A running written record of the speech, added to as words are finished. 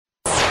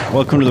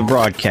Welcome to the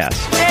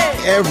broadcast.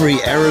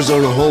 Every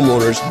Arizona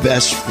homeowner's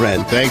best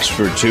friend. Thanks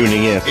for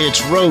tuning in.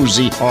 It's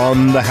Rosie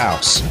on the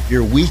house.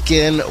 Your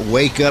weekend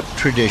wake-up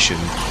tradition.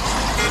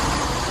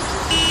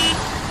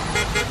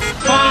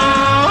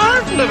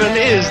 Farm living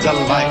is the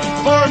life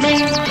for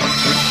me.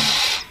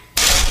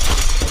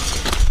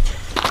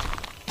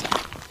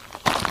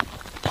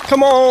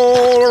 Come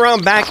on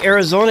around back,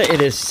 Arizona.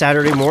 It is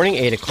Saturday morning,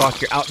 8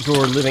 o'clock, your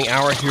outdoor living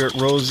hour here at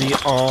Rosie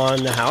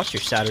on the house,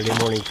 your Saturday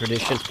morning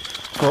tradition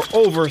for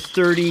over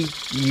 30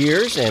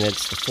 years, and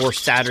it's the fourth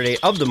Saturday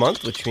of the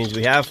month, which means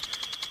we have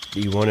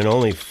the one and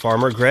only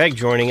Farmer Greg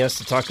joining us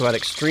to talk about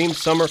extreme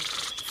summer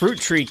fruit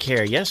tree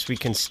care. Yes, we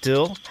can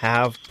still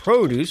have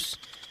produce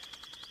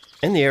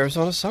in the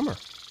Arizona summer.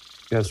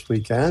 Yes, we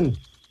can. In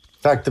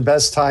fact, the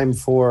best time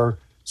for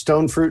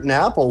stone fruit and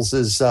apples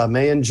is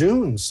May and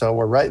June, so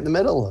we're right in the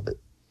middle of it.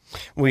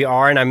 We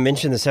are, and I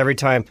mention this every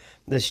time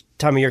this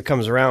time of year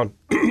comes around.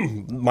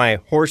 My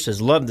horses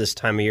love this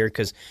time of year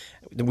because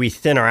we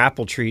thin our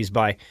apple trees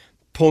by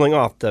pulling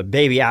off the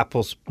baby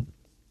apples,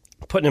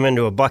 putting them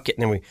into a bucket,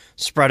 and then we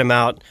spread them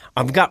out.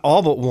 I've got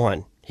all but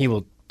one. He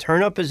will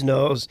turn up his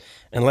nose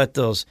and let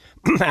those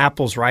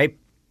apples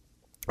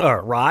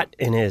rot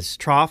in his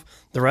trough.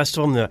 The rest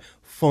of them, the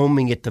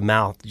foaming at the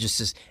mouth, just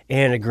this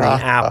Anna Green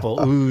apple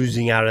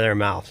oozing out of their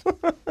mouth.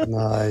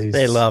 Nice.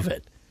 They love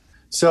it.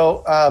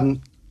 So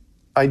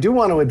I do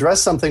want to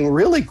address something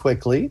really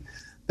quickly.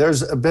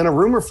 There's been a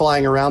rumor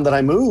flying around that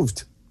I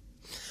moved.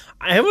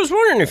 I was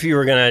wondering if you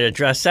were going to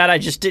address that. I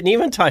just didn't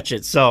even touch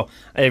it. So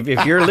if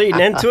you're leading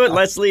into it,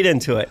 let's lead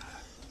into it.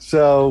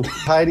 So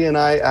Heidi and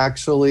I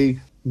actually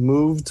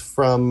moved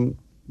from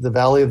the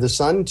Valley of the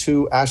Sun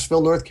to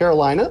Asheville, North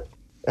Carolina.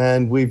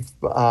 And we've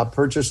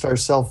purchased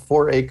ourselves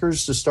 4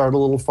 acres to start a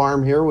little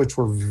farm here, which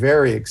we're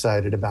very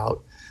excited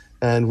about.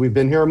 And we've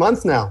been here a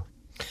month now.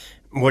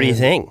 What do you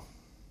think?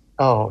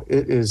 Oh,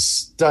 it is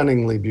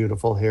stunningly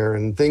beautiful here,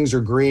 and things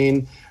are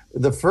green.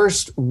 The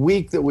first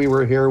week that we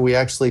were here, we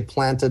actually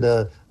planted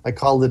I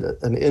called it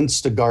an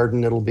Insta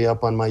garden. It'll be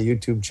up on my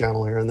YouTube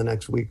channel here in the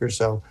next week or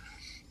so.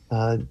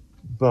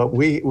 But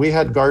we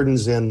had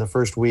gardens in the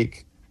first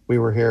week we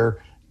were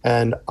here,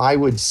 and I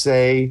would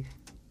say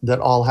that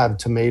all have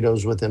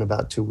tomatoes within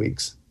about 2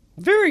 weeks.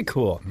 Very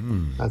cool.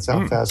 That's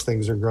how fast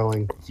things are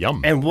growing.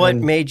 Yum. And what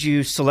made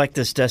you select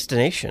this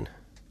destination?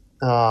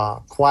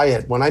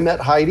 Quiet. When I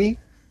met Heidi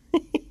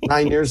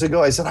 9 years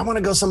ago, I said, I want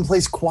to go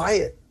someplace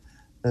quiet.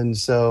 And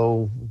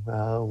so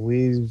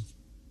we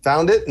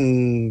found it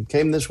and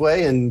came this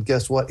way, and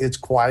guess what? It's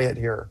quiet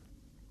here.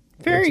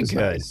 Very good.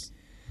 Nice.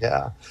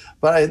 Yeah.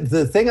 But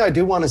the thing I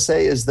do want to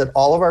say is that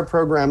all of our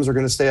programs are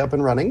going to stay up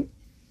and running.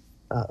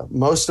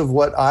 Most of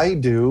what I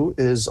do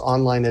is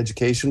online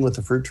education with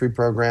the Fruit Tree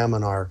program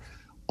and our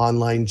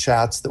online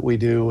chats that we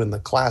do and the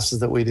classes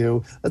that we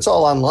do. That's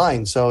all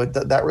online, so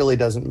that really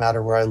doesn't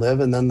matter where I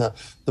live. And then the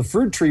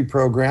Fruit Tree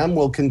program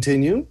will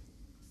continue.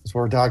 That's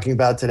what we're talking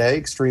about today,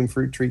 Extreme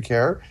Fruit Tree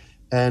Care.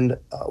 And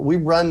we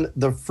run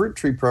the Fruit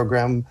Tree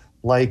program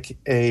like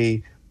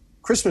a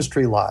Christmas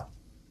tree lot.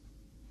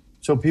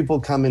 So people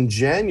come in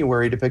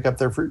January to pick up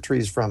their fruit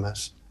trees from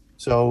us.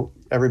 So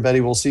everybody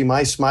will see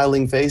my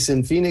smiling face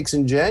in Phoenix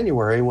in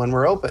January when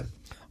we're open.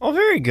 Oh,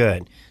 very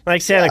good.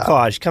 Like Santa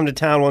Claus, come to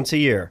town once a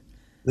year.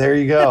 There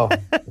you go.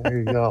 There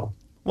you go.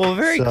 Well,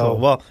 very cool.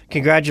 Well,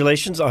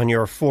 congratulations on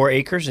your 4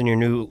 acres and your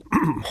new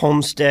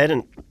homestead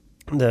in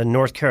the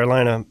North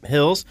Carolina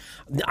hills.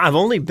 I've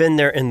only been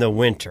there in the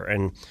winter,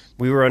 and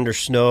we were under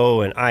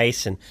snow and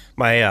ice, and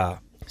my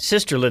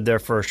sister lived there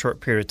for a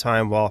short period of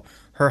time while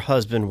her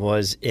husband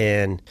was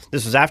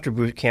this was after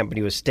boot camp, but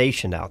he was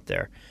stationed out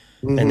there.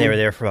 Mm-hmm. And they were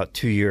there for about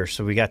 2 years,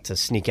 so we got to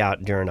sneak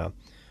out during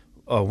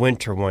a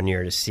winter one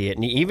year to see it.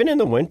 And even in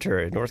the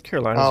winter, North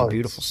Carolina is a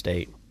beautiful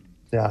state.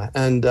 Yeah,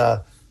 and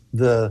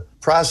the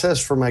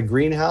process for my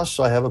greenhouse,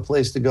 so I have a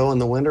place to go in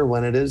the winter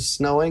when it is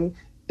snowing,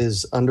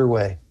 is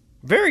underway.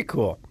 Very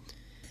cool.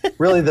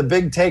 Really, the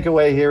big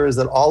takeaway here is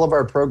that all of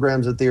our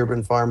programs at the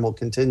Urban Farm will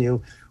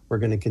continue. We're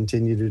going to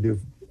continue to do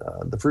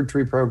the Fruit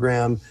Tree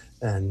program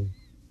and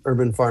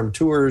Urban Farm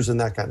tours and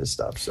that kind of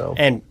stuff.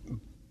 And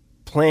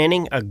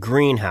planning a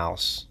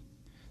greenhouse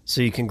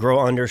so you can grow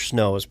under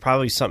snow is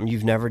probably something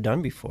you've never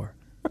done before.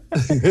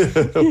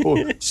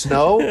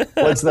 Snow?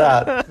 What's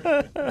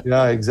that?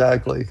 Yeah,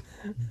 exactly.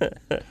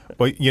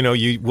 Well,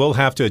 you will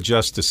have to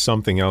adjust to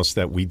something else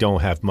that we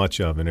don't have much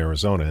of in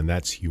Arizona, and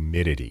that's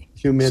humidity.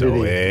 So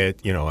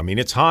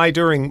it's high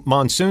during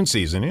monsoon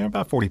season,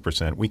 about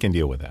 40%. We can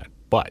deal with that.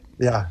 But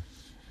yeah.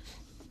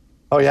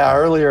 Oh yeah,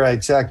 earlier I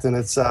checked, and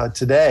it's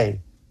today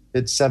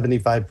it's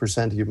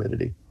 75%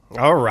 humidity.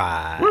 All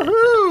right.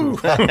 Woohoo!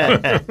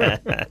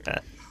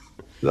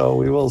 So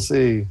we will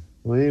see.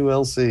 We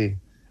will see.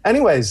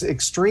 Anyways,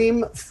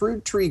 extreme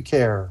fruit tree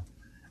care.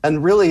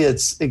 And really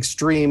it's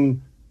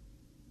extreme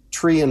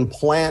tree and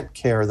plant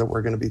care that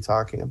we're going to be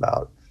talking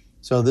about.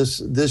 So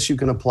this you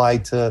can apply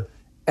to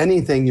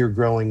anything you're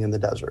growing in the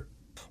desert.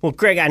 Well,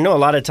 Greg, I know a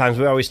lot of times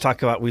we always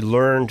talk about we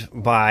learned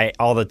by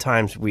all the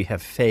times we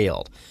have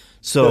failed.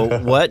 So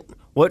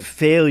what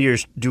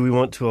failures do we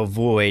want to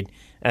avoid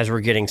as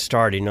we're getting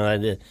started. You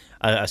know,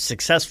 a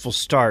successful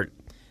start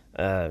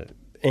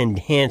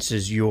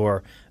enhances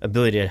your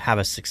ability to have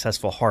a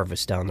successful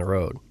harvest down the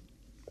road.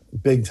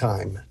 Big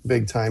time,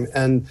 big time.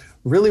 And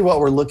really what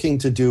we're looking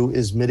to do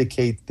is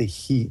mitigate the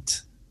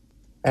heat.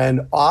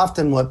 And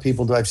often what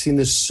people do, I've seen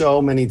this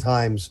so many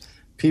times,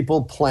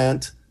 people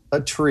plant a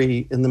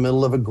tree in the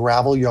middle of a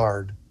gravel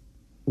yard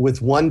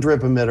with one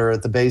drip emitter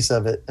at the base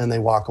of it, and they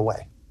walk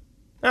away.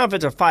 Now, if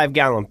it's a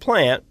 5-gallon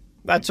plant,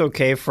 that's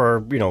okay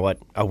for,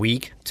 a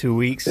week, 2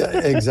 weeks?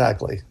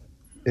 Exactly.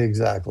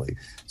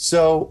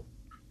 So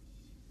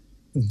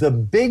the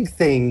big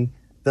thing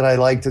that I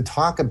like to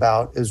talk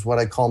about is what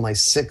I call my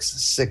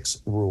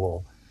 6-6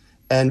 rule.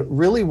 And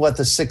really what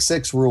the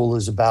 6-6 rule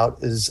is about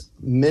is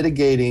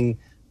mitigating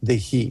the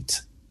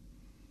heat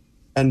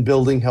and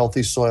building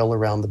healthy soil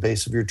around the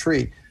base of your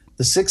tree.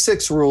 The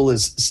 6-6 rule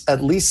is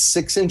at least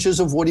 6 inches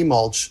of woody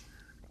mulch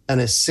and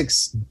a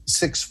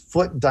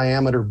 6-foot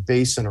diameter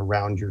basin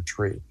around your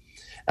tree.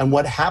 And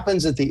what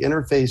happens at the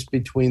interface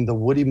between the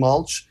woody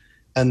mulch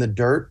and the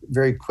dirt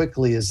very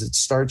quickly is it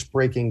starts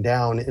breaking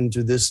down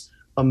into this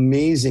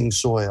amazing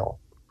soil.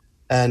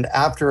 And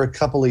after a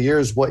couple of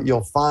years, what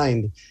you'll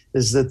find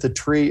is that the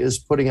tree is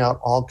putting out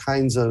all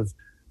kinds of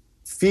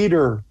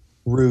feeder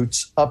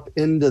roots up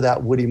into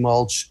that woody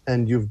mulch,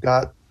 and you've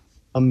got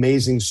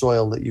amazing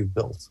soil that you've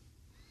built.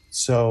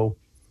 So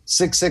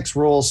 6-6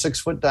 rule,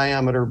 6-foot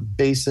diameter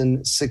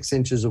basin, 6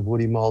 inches of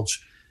woody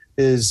mulch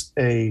is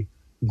a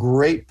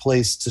great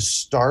place to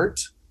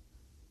start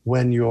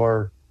when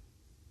you're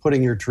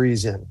putting your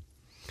trees in.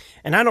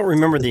 And I don't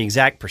remember the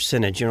exact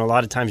percentage. A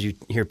lot of times you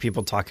hear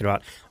people talking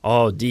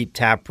about, deep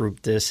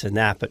taproot this and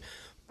that, but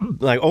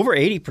like over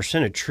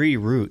 80% of tree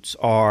roots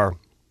are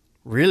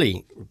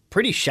really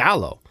pretty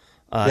shallow,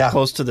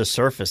 close to the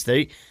surface.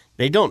 They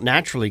don't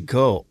naturally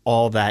go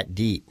all that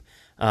deep.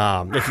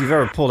 If you've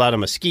ever pulled out a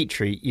mesquite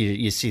tree,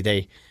 you see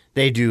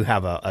they do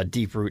have a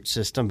deep root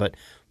system, but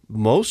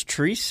most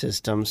tree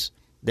systems,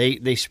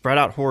 they spread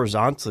out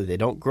horizontally. They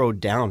don't grow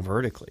down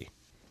vertically.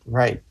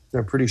 Right.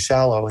 They're pretty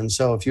shallow. And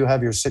so if you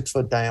have your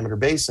 6-foot diameter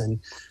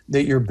basin,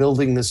 that you're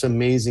building this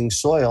amazing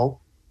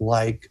soil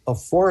like a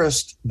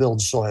forest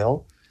builds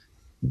soil,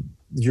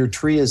 your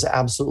tree is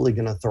absolutely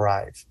going to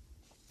thrive.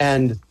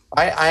 And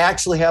I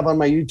actually have on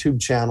my YouTube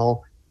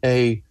channel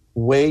a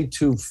way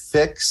to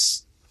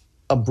fix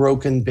a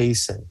broken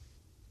basin.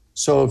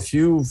 So if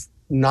you've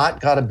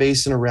not got a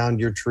basin around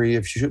your tree,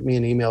 if you shoot me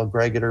an email,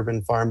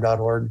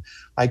 greg@urbanfarm.org,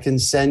 I can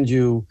send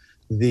you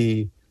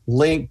the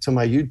link to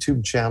my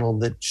YouTube channel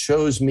that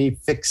shows me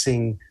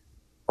fixing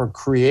or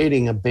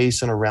creating a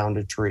basin around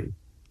a tree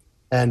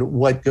and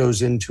what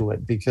goes into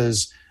it.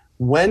 Because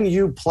when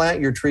you plant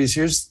your trees,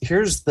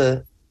 here's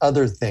the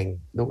other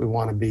thing that we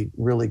want to be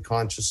really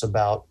conscious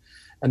about,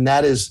 and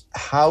that is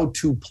how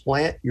to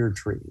plant your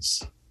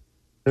trees.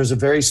 There's a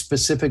very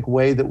specific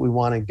way that we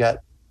want to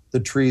get the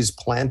trees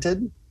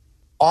planted.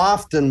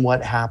 Often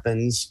what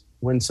happens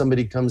when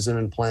somebody comes in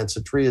and plants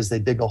a tree is they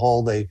dig a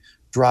hole, they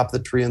drop the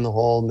tree in the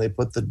hole, and they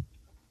put the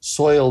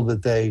soil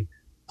that they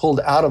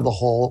pulled out of the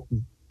hole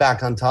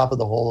back on top of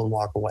the hole and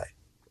walk away.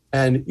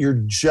 And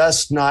you're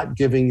just not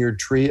giving your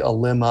tree a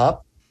limb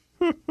up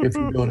if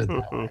you're doing it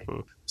that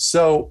way.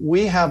 So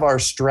we have our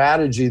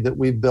strategy that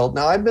we've built.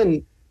 Now, I've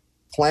been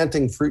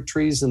planting fruit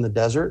trees in the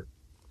desert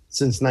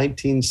since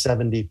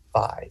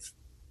 1975.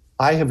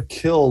 I have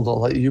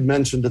killed, you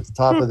mentioned at the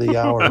top of the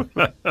hour,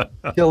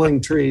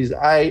 killing trees.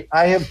 I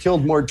have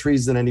killed more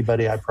trees than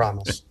anybody, I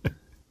promise.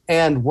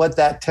 And what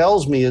that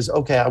tells me is,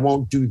 okay, I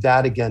won't do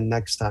that again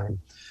next time.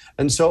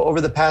 And so over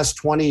the past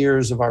 20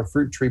 years of our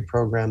fruit tree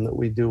program that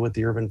we do with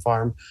the Urban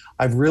Farm,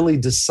 I've really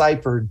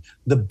deciphered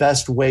the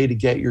best way to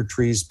get your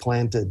trees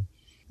planted.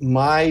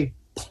 My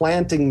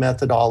planting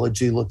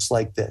methodology looks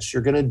like this.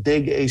 You're going to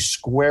dig a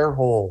square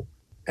hole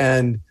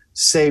and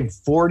save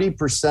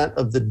 40%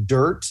 of the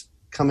dirt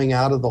coming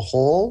out of the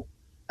hole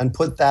and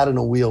put that in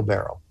a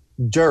wheelbarrow.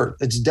 Dirt,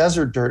 it's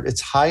desert dirt. It's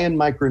high in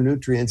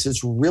micronutrients.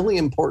 It's really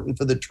important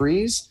for the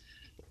trees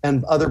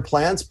and other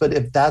plants. But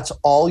if that's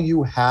all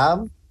you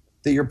have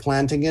that you're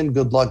planting in,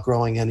 good luck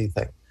growing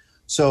anything.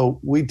 So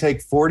we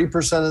take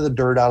 40% of the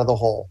dirt out of the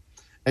hole,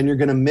 and you're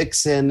going to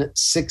mix in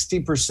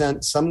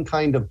 60% some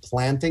kind of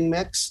planting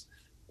mix.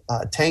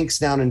 Tanks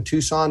down in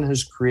Tucson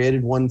has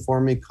created one for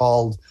me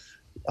called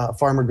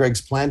Farmer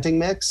Greg's Planting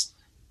Mix.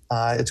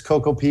 It's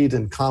cocoa peat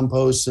and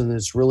compost, and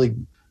it's really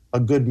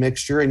a good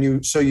mixture. And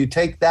you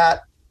take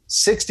that,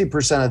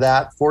 60% of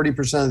that,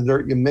 40% of the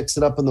dirt, you mix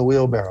it up in the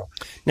wheelbarrow.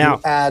 Now,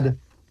 you add,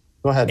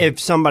 go ahead. If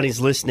somebody's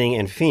listening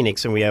in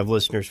Phoenix, and we have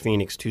listeners,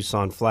 Phoenix,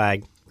 Tucson,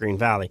 Flag, Green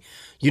Valley,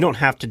 you don't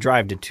have to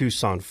drive to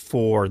Tucson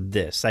for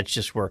this. That's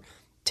just where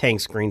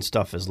Tank's Green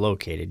Stuff is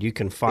located. You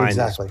can find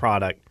this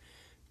product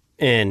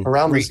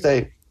around the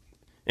state,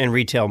 in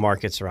retail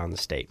markets around the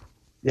state.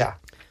 Yeah.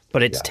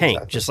 But it's Tank,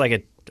 exactly. Just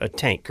like a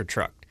tank or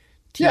truck.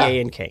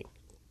 T-A-N-K.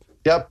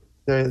 Yep.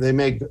 They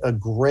make a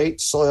great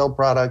soil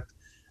product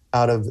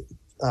out of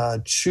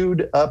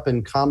chewed up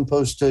and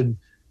composted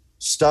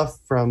stuff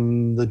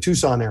from the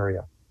Tucson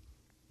area.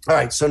 All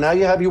right, so now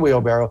you have your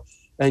wheelbarrow,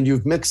 and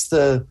you've mixed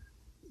the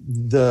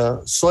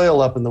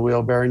soil up in the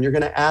wheelbarrow, and you're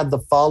going to add the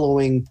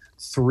following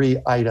 3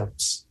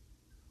 items.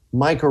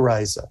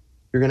 Mycorrhiza.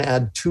 You're going to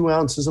add 2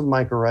 ounces of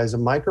mycorrhiza.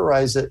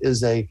 Mycorrhiza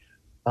is a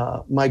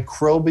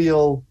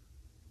microbial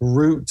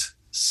root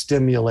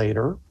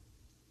stimulator.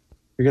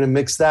 You're going to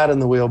mix that in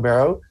the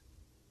wheelbarrow.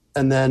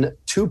 And then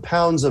 2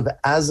 pounds of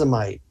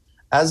azomite.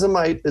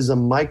 Azomite is a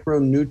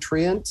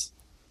micronutrient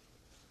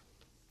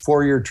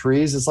for your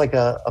trees. It's like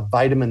a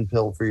vitamin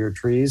pill for your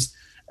trees.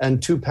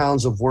 And 2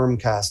 pounds of worm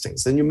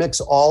castings. Then you mix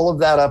all of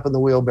that up in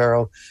the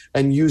wheelbarrow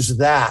and use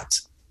that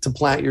to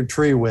plant your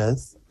tree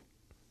with.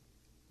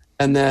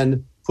 And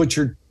then put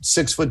your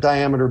 6-foot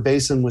diameter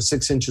basin with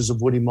 6 inches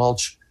of woody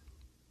mulch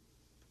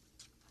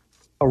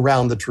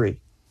around the tree.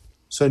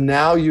 So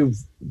now you've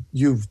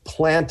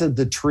planted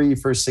the tree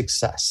for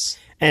success.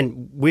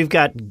 And we've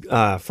got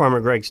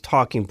Farmer Greg's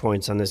talking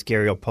points on this.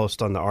 Gary will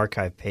post on the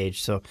archive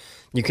page, so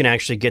you can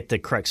actually get the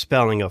correct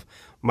spelling of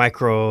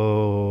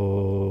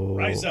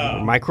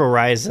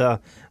mycorrhiza,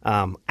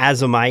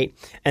 azomite.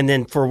 And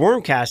then for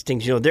worm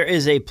castings, there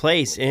is a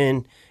place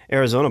in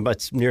Arizona, but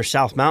it's near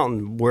South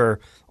Mountain, where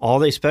all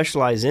they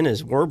specialize in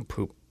is worm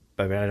poop.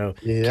 I mean, I know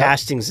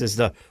castings is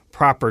the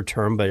proper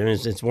term, but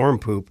it's worm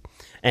poop.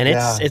 And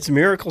it's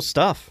miracle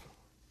stuff.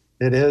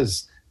 It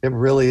is. It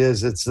really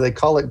is. They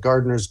call it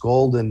gardener's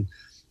gold. And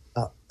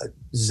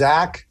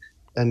Zach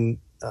and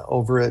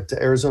over at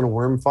Arizona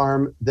Worm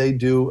Farm, they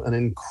do an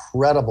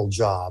incredible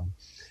job.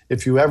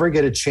 If you ever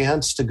get a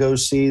chance to go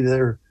see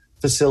their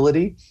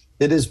facility,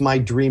 it is my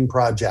dream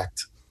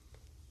project.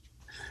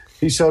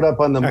 He showed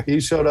up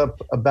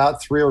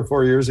about 3 or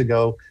 4 years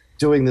ago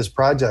doing this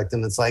project,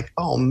 and it's like,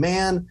 oh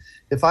man,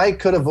 if I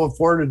could have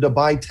afforded to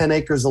buy 10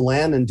 acres of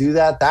land and do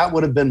that, that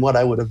would have been what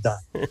I would have done.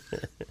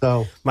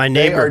 So my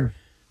neighbor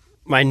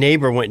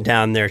went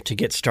down there to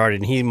get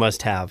started, and he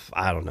must have,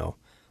 I don't know,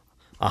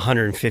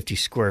 150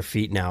 square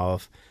feet now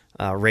of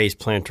raised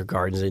planter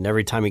gardens. And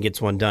every time he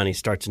gets one done, he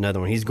starts another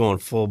one. He's going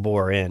full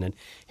bore in, and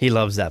he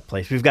loves that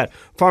place. We've got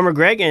Farmer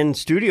Greg in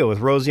studio with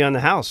Rosie on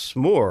the house.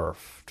 More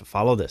to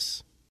follow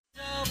this.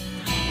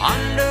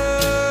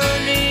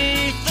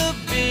 Underneath the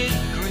big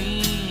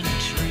green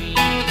tree.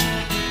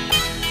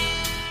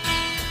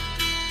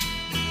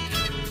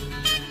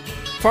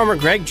 Farmer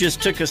Greg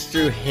just took us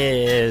through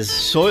his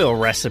soil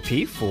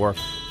recipe for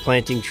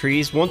planting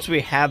trees. Once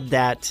we have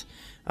that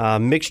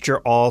mixture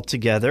all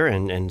together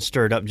and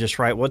stirred up just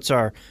right, what's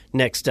our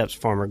next steps,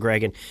 Farmer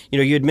Greg? And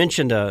you had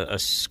mentioned a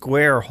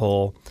square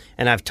hole,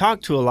 and I've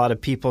talked to a lot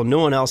of people. No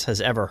one else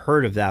has ever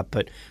heard of that,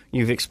 but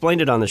you've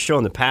explained it on the show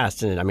in the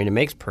past, and it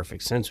makes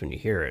perfect sense when you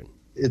hear it.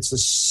 It's a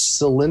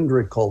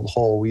cylindrical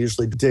hole. We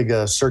usually dig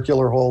a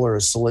circular hole or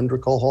a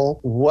cylindrical hole.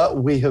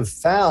 What we have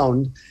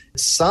found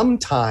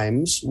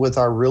sometimes with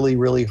our really,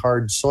 really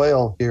hard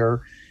soil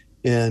here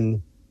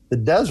in the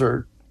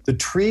desert, the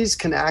trees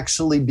can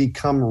actually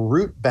become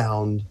root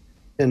bound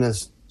in a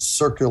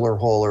circular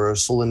hole or a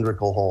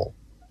cylindrical hole.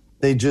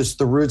 The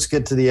roots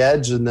get to the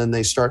edge and then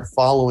they start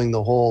following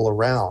the hole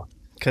around.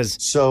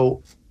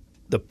 So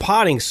the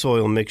potting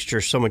soil mixture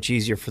is so much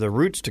easier for the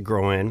roots to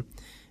grow in.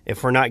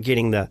 If we're not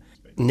getting the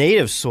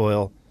native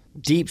soil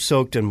deep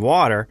soaked in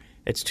water,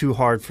 it's too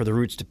hard for the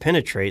roots to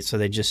penetrate, so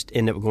they just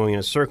end up going in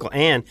a circle.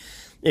 And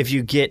if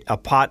you get a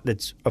plant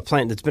that's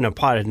been a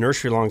potted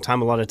nursery a long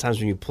time, a lot of times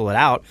when you pull it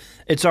out,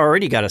 it's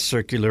already got a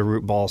circular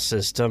root ball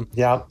system.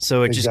 Yeah,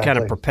 so it just kind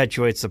of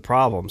perpetuates the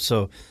problem.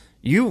 So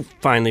you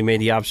finally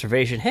made the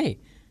observation, hey,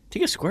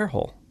 take a square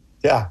hole.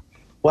 Yeah.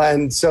 Well,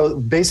 and so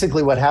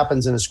basically what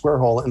happens in a square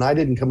hole, and I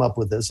didn't come up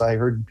with this, I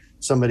heard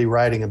somebody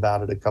writing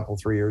about it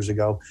 3 years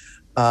ago.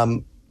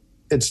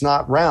 It's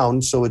not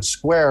round, so it's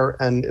square.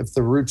 And if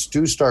the roots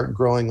do start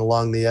growing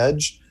along the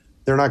edge,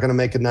 they're not going to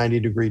make a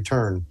 90-degree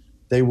turn.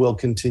 They will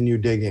continue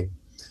digging.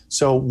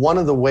 So one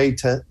of the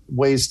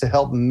ways to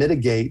help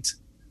mitigate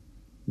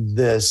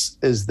this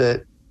is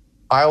that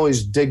I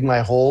always dig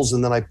my holes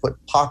and then I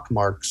put pock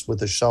marks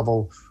with a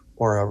shovel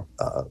or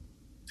a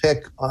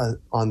pick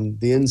on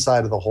the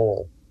inside of the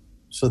hole.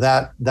 So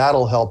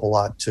that'll help a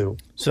lot too.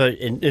 So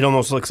it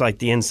almost looks like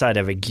the inside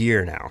of a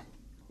gear now,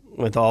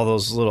 with all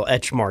those little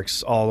etch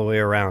marks all the way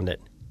around it.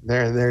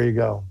 There you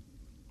go.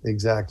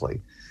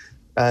 Exactly.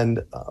 And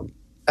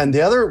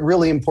the other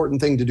really important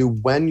thing to do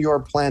when you're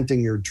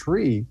planting your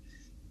tree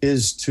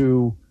is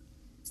to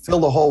fill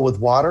the hole with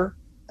water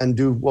and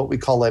do what we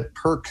call a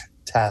perk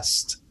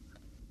test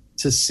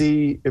to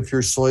see if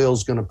your soil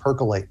is going to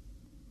percolate,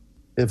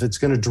 if it's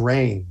going to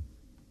drain.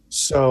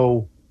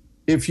 So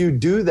if you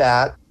do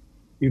that,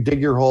 you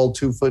dig your hole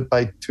 2 foot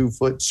by 2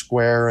 foot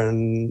square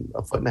and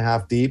 1.5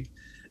 foot deep,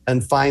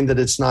 and find that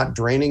it's not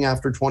draining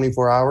after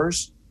 24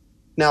 hours.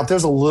 Now, if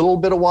there's a little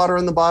bit of water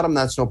in the bottom,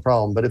 that's no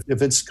problem. But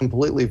if it's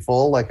completely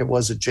full, like it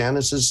was at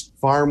Janice's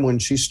farm when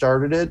she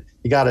started it,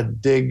 you got to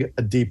dig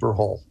a deeper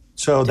hole.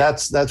 So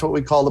that's what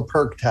we call the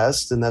perk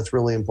test, and that's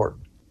really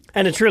important.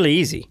 And it's really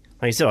easy.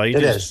 Like you said, all you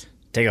do is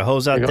take a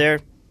hose out there,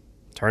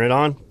 turn it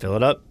on, fill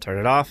it up, turn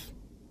it off,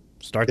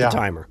 start the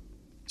timer.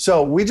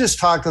 So we just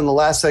talked in the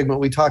last segment,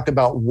 we talked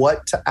about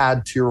what to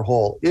add to your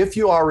hole. If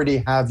you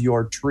already have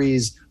your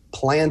trees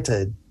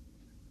planted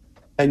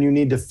and you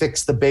need to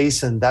fix the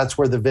basin, that's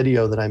where the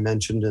video that I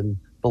mentioned in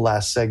the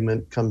last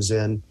segment comes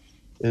in,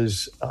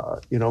 is,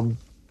 go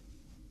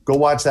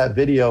watch that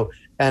video.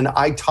 And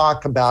I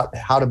talk about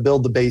how to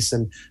build the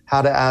basin,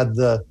 how to add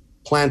the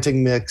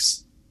planting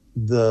mix,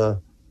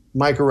 the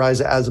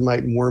mycorrhiza,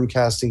 azomite, and worm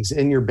castings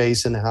in your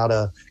basin, how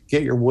to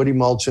get your woody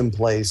mulch in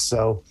place.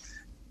 So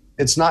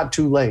it's not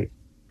too late.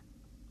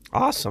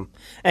 Awesome.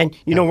 And,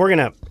 we're going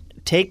to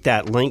take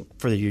that link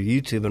for your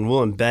YouTube and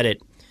we'll embed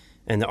it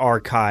in the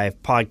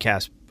archive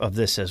podcast of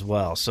this as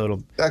well. So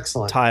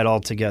it'll tie it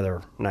all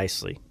together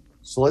nicely.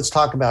 So let's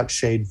talk about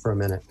shade for a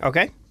minute.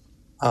 Okay.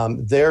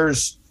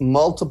 There's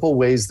multiple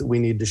ways that we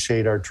need to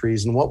shade our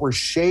trees. And what we're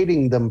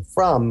shading them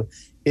from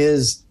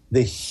is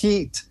the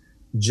heat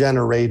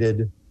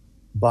generated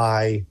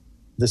by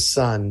the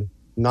sun,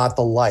 not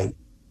the light.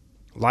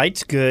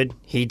 Light's good,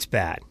 heat's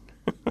bad.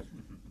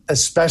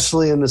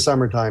 Especially in the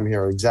summertime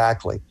here,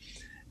 exactly.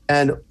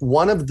 And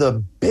one of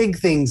the big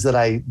things that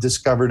I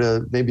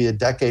discovered maybe a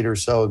decade or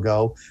so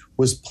ago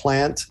was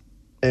plant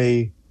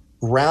a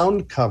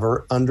ground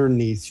cover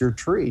underneath your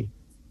tree.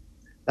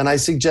 And I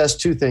suggest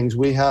two things.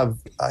 We have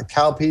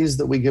cowpeas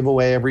that we give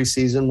away every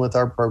season with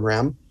our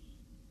program.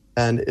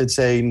 And it's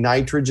a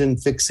nitrogen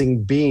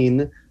fixing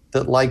bean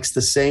that likes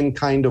the same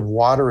kind of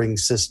watering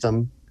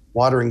schedule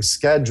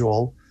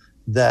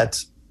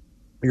that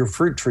your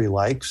fruit tree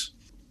likes,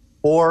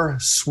 or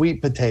sweet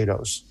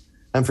potatoes.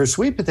 And for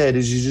sweet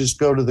potatoes, you just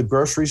go to the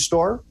grocery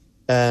store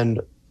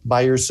and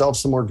buy yourself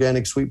some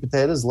organic sweet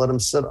potatoes, let them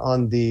sit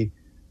on the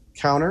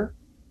counter,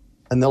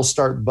 and they'll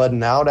start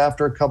budding out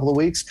after a couple of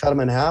weeks. Cut them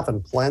in half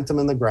and plant them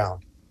in the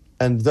ground.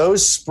 And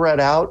those spread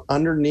out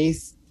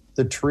underneath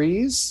the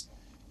trees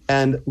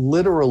and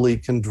literally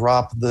can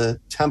drop the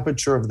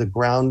temperature of the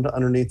ground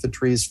underneath the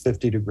trees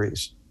 50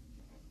 degrees.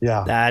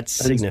 Yeah. That's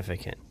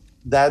significant.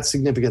 That's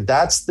significant.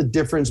 That's the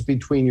difference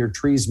between your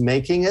trees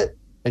making it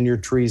and your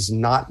trees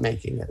not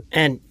making it.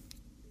 And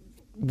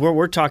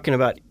we're talking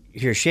about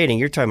here shading,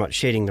 you're talking about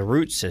shading the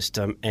root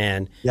system.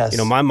 And, yes.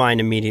 My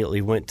mind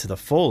immediately went to the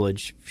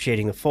foliage,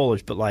 shading the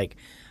foliage. But like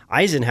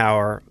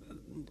Eisenhower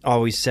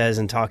always says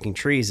in Talking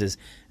Trees is,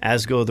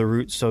 as go the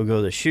roots, so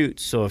go the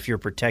shoots. So if you're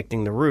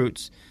protecting the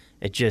roots,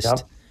 it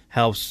just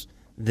helps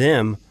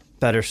them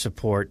better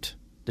support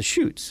the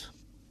shoots.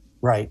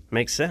 Right.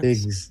 Makes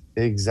sense.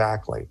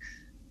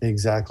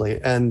 Exactly.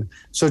 And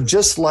so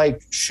just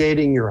like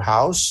shading your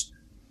house,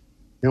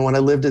 when I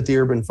lived at the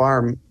urban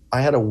farm,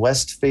 I had a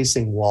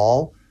west-facing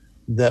wall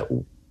that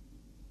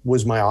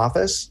was my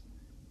office.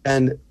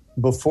 And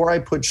before I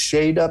put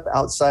shade up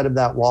outside of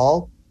that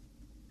wall,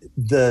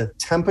 the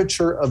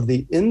temperature of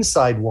the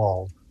inside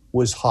wall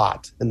was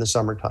hot in the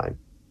summertime.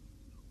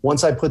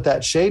 Once I put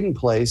that shade in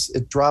place,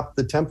 it dropped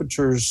the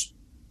temperatures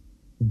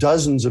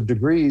dozens of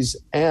degrees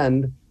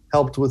and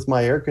helped with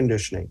my air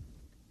conditioning.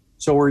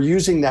 So we're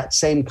using that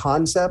same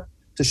concept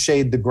to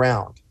shade the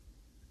ground.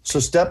 So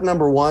step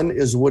number 1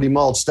 is woody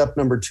mulch. Step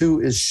number 2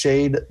 is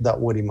shade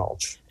that woody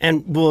mulch.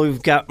 And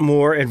we've got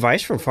more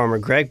advice from Farmer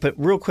Greg, but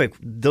real quick,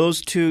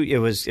 those two, it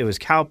was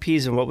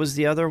cowpeas, and what was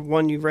the other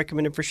one you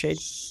recommended for shade?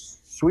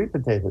 Sweet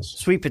potatoes.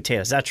 Sweet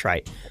potatoes, that's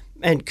right.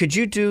 And could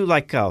you do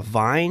like a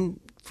vine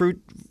fruit,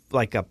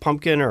 like a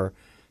pumpkin or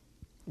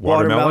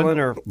watermelon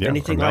or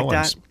anything like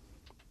that?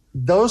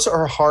 Those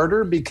are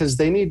harder because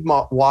they need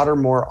water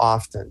more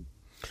often.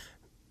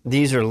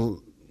 These are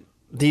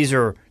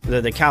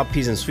the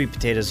cowpeas and sweet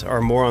potatoes are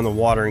more on the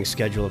watering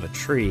schedule of a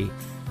tree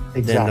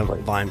than the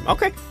vine.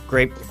 Okay,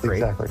 great.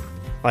 Exactly.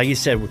 Like you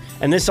said,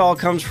 and this all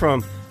comes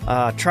from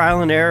trial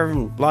and error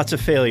and lots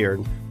of failure.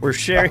 We're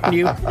sharing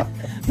you the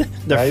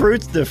right?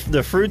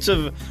 fruits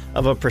of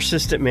a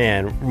persistent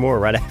man. More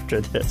right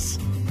after this.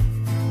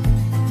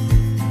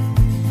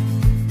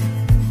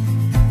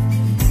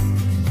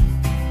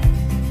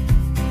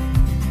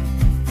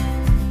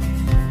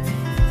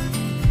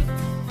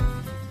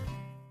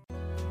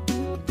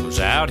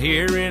 Out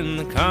here in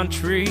the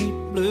country,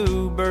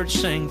 bluebirds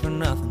sing for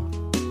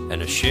nothing,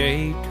 and a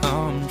shade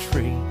palm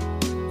tree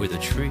with a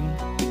tree.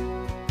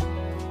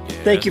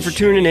 Yeah, thank you for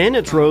tuning in.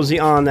 It's Rosie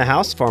on the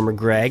House. Farmer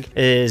Greg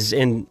is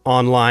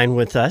online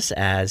with us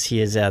as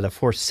he is the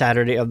fourth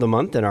Saturday of the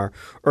month in our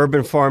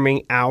urban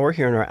farming hour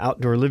here in our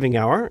outdoor living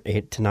hour,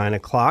 8 to 9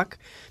 o'clock.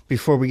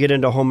 Before we get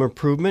into home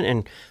improvement,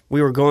 and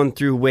we were going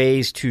through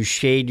ways to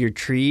shade your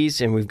trees,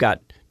 and we've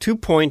got 2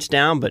 points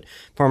down, but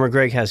Farmer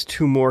Greg has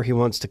 2 more he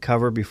wants to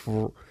cover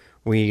before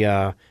we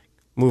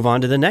move on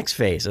to the next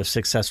phase of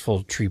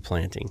successful tree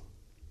planting.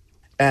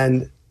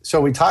 And so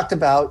we talked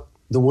about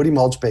the woody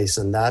mulch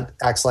basin. That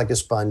acts like a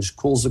sponge,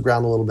 cools the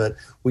ground a little bit.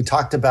 We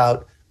talked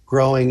about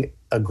growing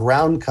a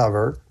ground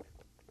cover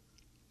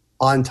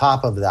on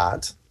top of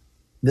that.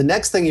 The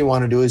next thing you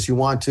want to do is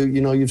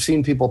you've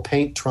seen people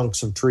paint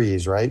trunks of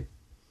trees, right?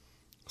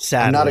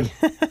 Sadly.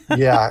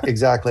 Yeah,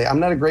 exactly. I'm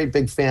not a great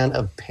big fan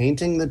of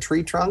painting the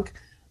tree trunk,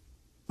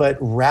 but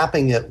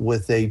wrapping it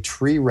with a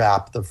tree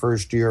wrap the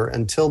first year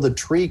until the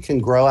tree can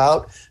grow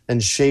out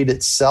and shade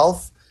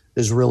itself.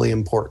 is really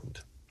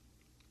important.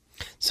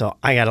 So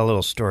I got a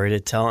little story to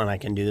tell, and I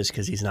can do this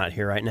because he's not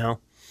here right now.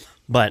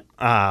 But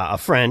a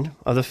friend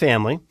of the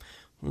family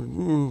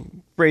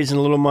raising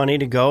a little money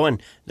to go,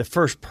 and the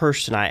first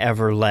person I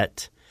ever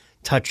let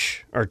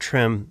touch or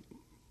trim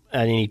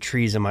any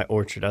trees in my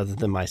orchard other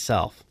than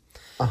myself.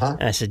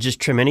 And I said, just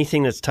trim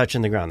anything that's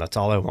touching the ground. That's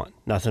all I want,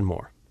 nothing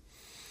more.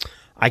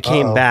 I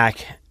came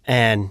back,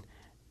 and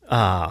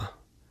one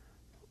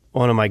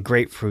of my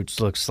grapefruits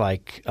looks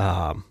like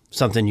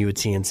something you would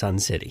see in Sun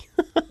City.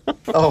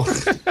 Oh,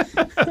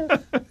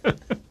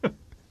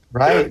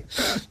 right.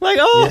 Like,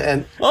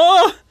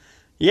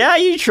 yeah,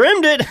 you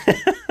trimmed it.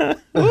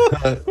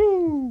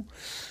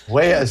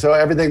 So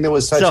everything that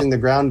was touching the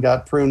ground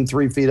got pruned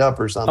 3 feet up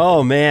or something.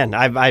 Oh man,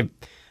 I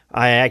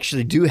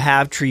actually do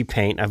have tree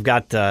paint. I've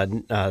got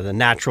the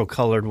natural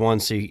colored one,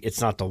 so it's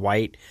not the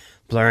white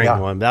blurring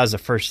one. But that was the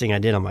first thing I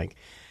did. I'm like,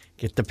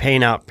 get the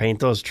paint out, paint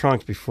those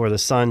trunks before the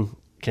sun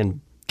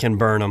can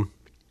burn them.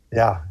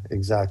 Yeah,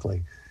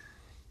 exactly.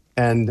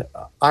 And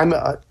I'm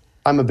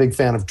a big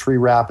fan of tree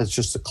wrap. It's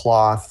just a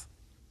cloth,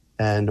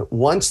 and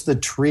once the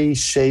tree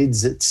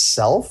shades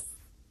itself,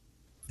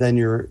 then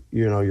you're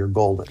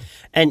golden.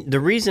 And the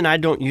reason I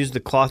don't use the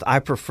cloth, I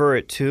prefer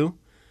it too.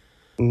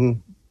 Mm-hmm.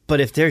 But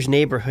if there's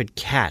neighborhood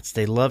cats,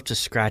 they love to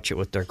scratch it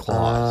with their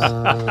claws,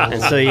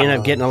 and so you end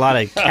up getting a lot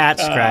of cat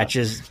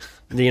scratches,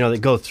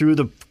 that go through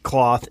the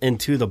cloth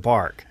into the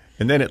bark.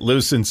 And then it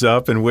loosens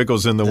up and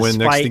wiggles in the wind.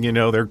 Next thing you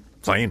know, they're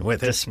playing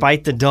with it.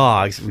 Despite the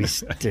dogs,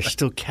 there's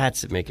still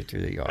cats that make it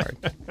through the yard.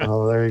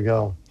 Oh, there you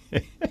go.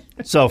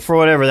 So for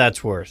whatever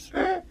that's worth.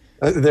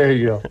 There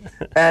you go.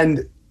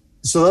 And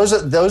so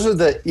those are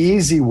the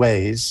easy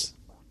ways,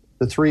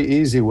 the 3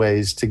 easy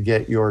ways to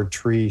get your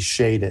tree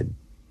shaded.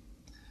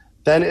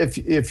 Then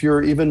if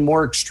you're even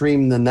more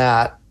extreme than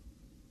that,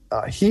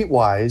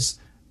 heat-wise,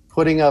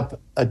 putting up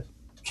a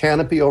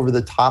canopy over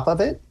the top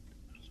of it.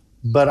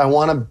 But I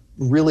want to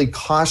really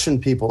caution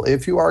people,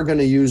 if you are going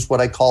to use what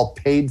I call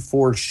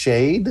paid-for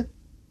shade,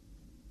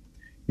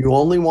 you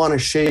only want to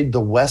shade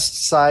the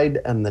west side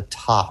and the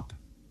top.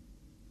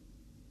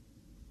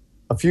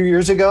 A few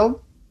years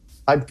ago,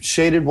 I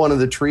shaded one of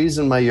the trees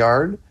in my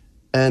yard,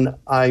 and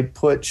I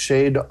put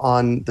shade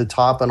on the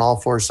top and all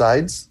 4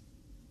 sides.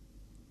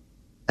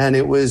 And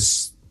it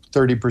was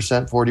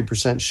 30%,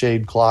 40%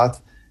 shade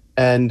cloth.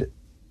 And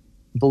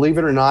believe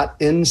it or not,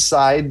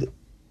 inside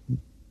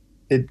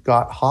it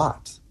got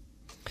hot.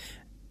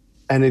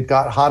 And it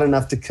got hot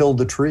enough to kill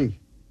the tree.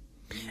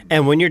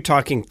 And when you're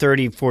talking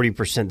 30,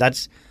 40%,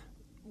 that's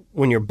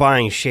when you're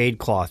buying shade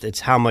cloth,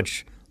 it's how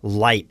much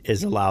light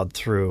is allowed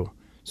through.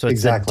 So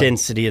it's the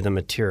density of the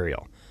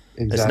material.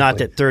 Exactly. It's not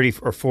that 30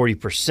 or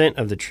 40%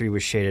 of the tree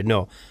was shaded.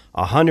 No,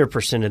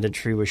 100% of the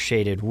tree was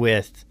shaded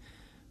with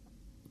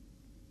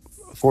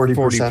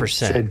 40%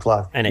 shade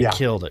cloth. And it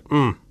killed it.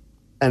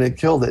 And it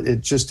killed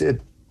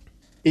it.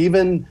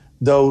 Even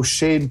though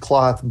shade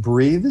cloth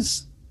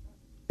breathes,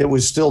 it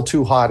was still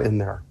too hot in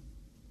there.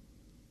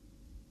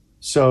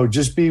 So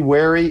just be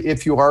wary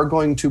if you are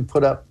going to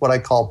put up what I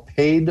call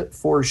paid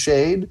for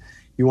shade.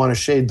 You want to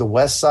shade the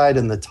west side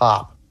and the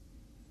top.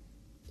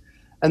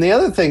 And the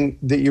other thing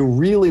that you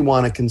really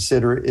want to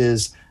consider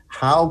is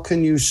how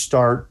can you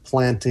start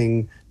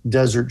planting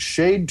desert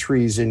shade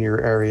trees in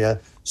your area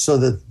so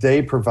that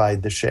they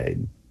provide the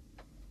shade.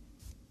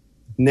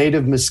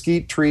 Native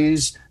mesquite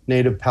trees,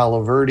 native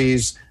palo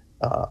verdes,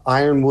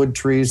 ironwood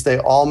trees, they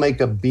all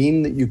make a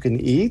bean that you can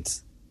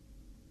eat.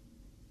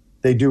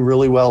 They do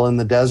really well in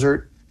the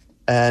desert.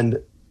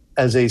 And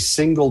as a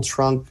single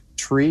trunk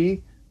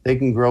tree, they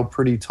can grow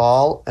pretty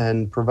tall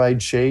and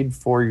provide shade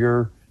for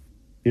your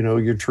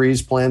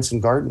trees, plants,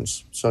 and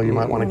gardens. So you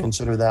might want to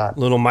consider that.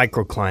 Little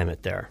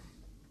microclimate there.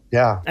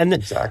 Yeah,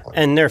 exactly.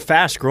 And they're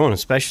fast growing,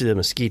 especially the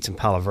mesquites and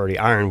palo verde.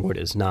 Ironwood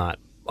is not.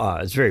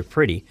 It's very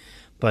pretty,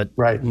 but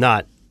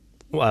not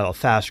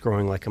fast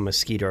growing like a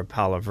mesquite or a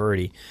palo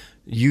verde.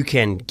 You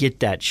can get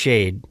that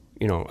shade.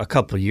 A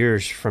couple of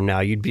years from now,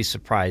 you'd be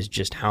surprised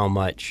just how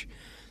much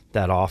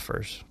that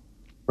offers.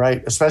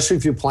 Right, especially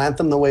if you plant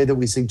them the way that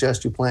we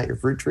suggest you plant your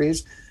fruit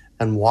trees,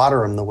 and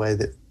water them the way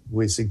that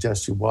we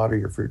suggest you water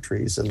your fruit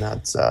trees, and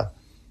that's.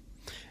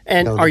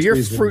 And are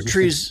your fruit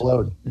trees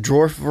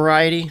dwarf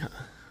variety?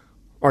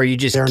 Or you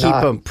just keep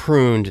them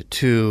pruned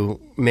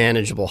to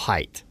manageable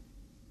height?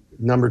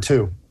 Number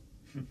 2.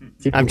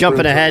 I'm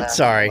jumping ahead.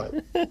 Sorry.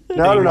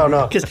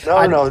 No.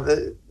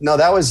 No,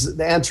 that was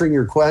answering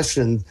your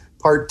question.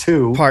 Part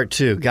 2. Part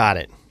 2. Got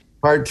it.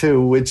 Part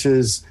 2, which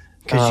is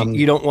because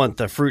you don't want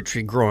the fruit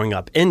tree growing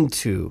up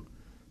into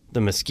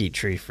the mesquite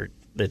tree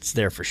that's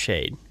there for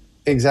shade.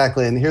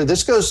 Exactly. And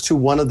this goes to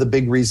one of the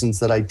big reasons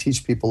that I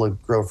teach people to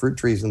grow fruit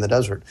trees in the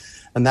desert.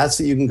 And that's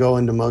that you can go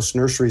into most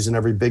nurseries in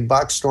every big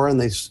box store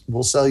and they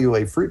will sell you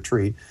a fruit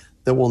tree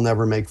that will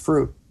never make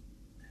fruit.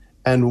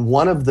 And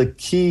one of the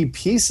key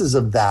pieces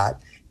of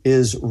that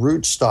is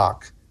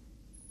rootstock.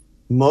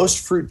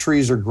 Most fruit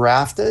trees are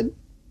grafted,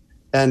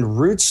 and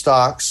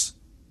rootstocks,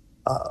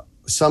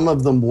 some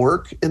of them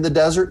work in the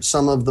desert,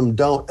 some of them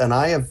don't. And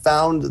I have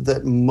found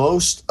that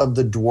most of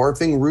the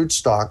dwarfing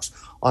rootstocks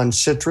on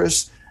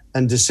citrus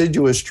and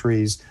deciduous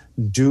trees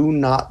do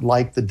not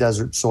like the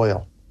desert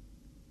soil.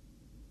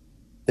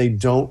 They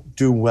don't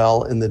do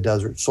well in the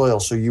desert soil.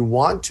 So you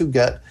want to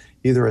get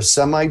either a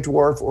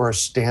semi-dwarf or a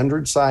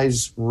standard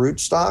size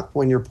rootstock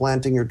when you're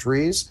planting your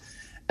trees,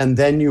 and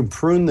then you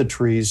prune the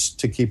trees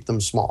to keep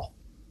them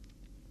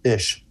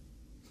small-ish.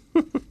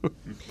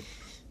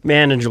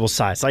 Manageable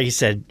size. Like you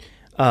said,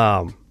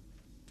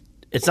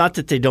 it's not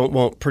that they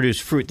won't produce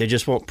fruit. They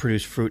just won't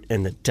produce fruit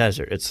in the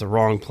desert. It's the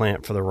wrong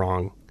plant for the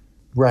wrong.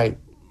 Right.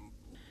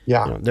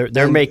 Yeah. You know,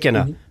 they're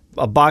making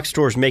a box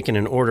store's making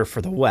an order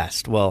for the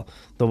West. Well,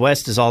 the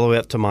West is all the way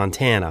up to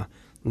Montana,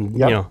 you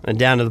know, and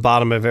down to the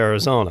bottom of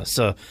Arizona.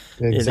 So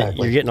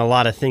exactly. You're getting a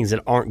lot of things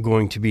that aren't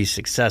going to be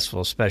successful,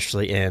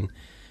 especially in,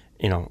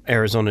 you know,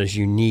 Arizona's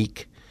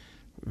unique,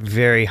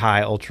 very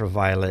high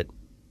ultraviolet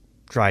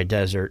dry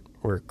desert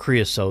where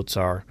creosotes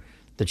are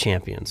the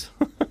champions.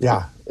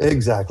 Yeah,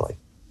 exactly.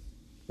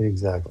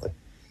 Exactly.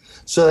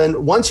 So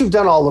then once you've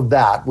done all of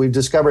that, we've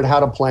discovered how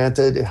to plant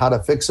it, how to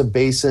fix a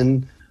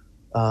basin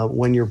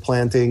when you're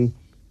planting,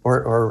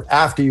 or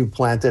after you've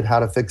planted, how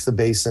to fix the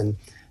basin.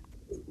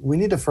 We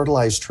need to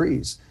fertilize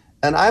trees.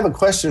 And I have a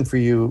question for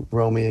you,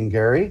 Romy and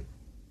Gary.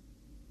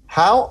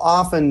 How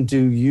often do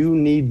you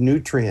need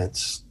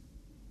nutrients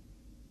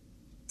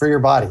for your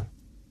body?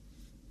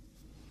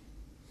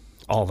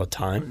 All the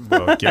time.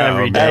 Well, yeah,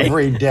 Every day.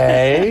 Every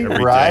day,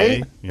 Every right?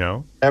 day, you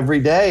know. Every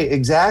day,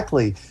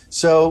 exactly.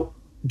 So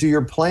do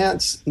your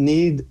plants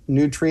need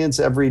nutrients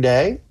every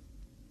day?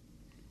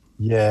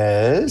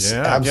 Yes,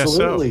 Yeah,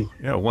 absolutely. I guess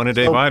so. Yeah, one a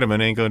day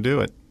vitamin ain't going to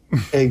do it.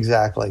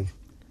 Exactly.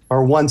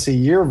 Or once a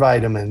year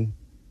vitamin.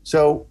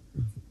 So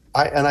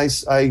I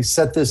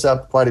set this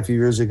up quite a few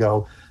years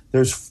ago.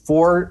 There's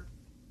 4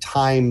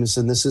 times,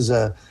 and this is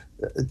to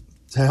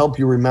help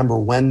you remember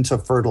when to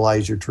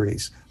fertilize your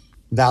trees.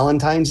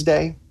 Valentine's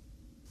Day,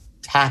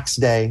 Tax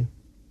Day,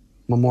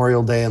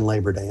 Memorial Day, and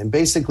Labor Day. And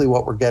basically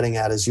what we're getting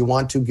at is you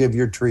want to give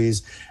your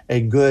trees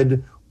a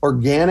good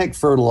organic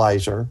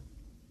fertilizer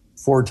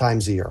 4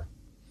 times a year.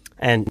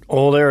 And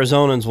old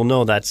Arizonans will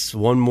know that's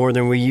one more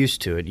than we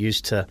used to. It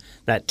used to,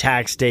 that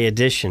Tax Day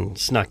edition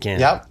snuck in.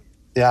 Yep.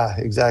 Yeah,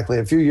 exactly.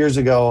 A few years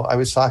ago, I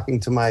was talking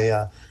to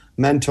my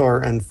mentor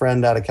and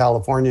friend out of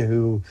California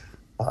who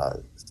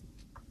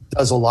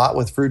does a lot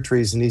with fruit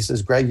trees. And he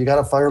says, Greg, you got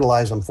to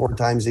fertilize them 4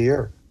 times a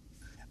year.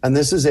 And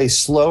this is a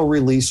slow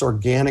release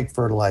organic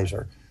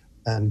fertilizer.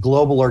 And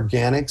Global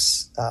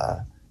Organics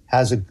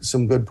has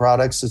some good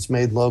products that's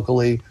made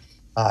locally.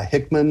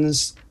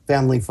 Hickman's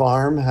Family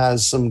Farm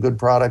has some good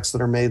products that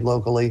are made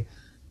locally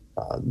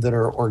that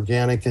are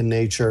organic in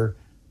nature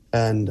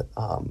and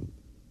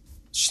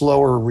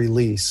slower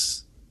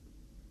release.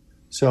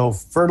 So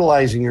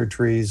fertilizing your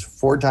trees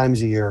 4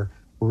 times a year,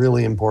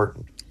 really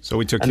important. So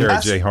we took care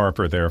of Jay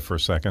Harper there for a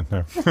second,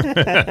 there.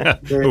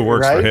 Who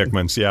works right? for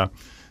Hickman's, yeah.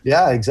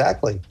 Yeah,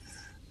 exactly.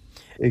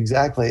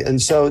 Exactly.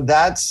 And so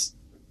that's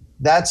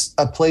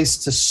a place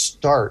to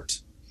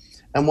start.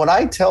 And what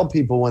I tell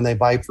people when they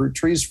buy fruit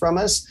trees from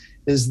us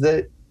is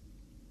that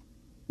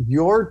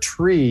your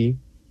tree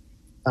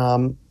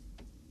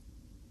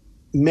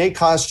may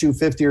cost you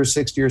 $50 or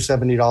 $60 or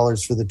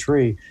 $70 for the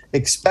tree.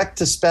 Expect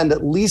to spend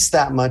at least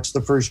that much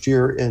the first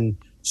year in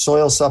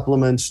soil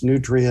supplements,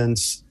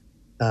 nutrients,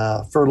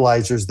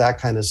 fertilizers, that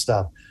kind of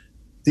stuff.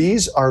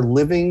 These are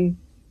living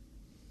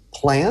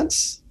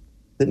plants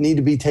that need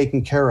to be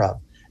taken care of.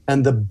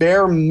 And the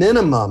bare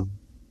minimum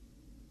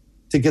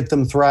to get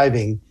them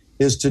thriving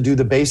is to do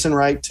the basin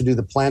right, to do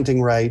the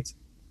planting right,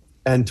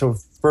 and to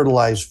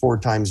fertilize 4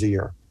 times a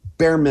year.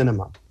 Bare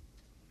minimum.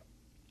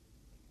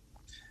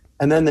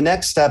 And then the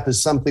next step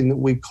is something that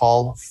we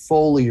call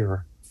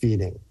foliar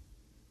feeding.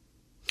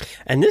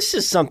 And this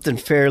is something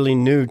fairly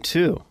new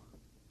too.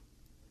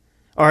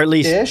 Or at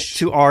least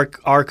to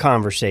our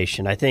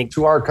conversation, I think.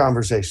 To our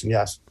conversation,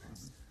 yes.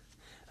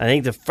 I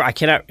think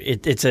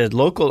it's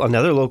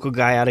another local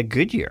guy out of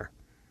Goodyear.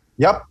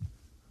 Yep.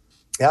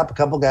 A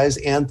couple guys,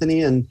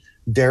 Anthony and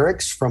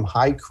Derek's from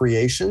High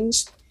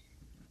Creations.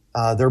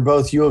 They're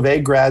both U of A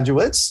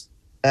graduates.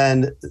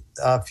 And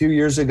a few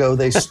years ago,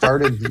 they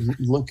started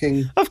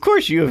looking. Of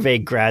course, U of A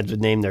grads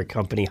would name their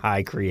company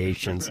High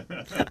Creations.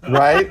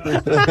 Right?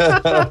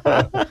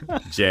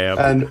 Jab.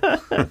 And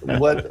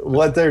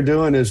what they're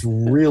doing is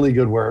really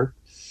good work.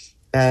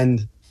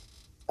 And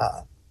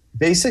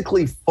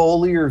basically,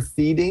 foliar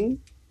feeding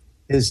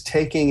is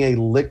taking a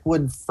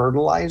liquid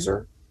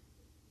fertilizer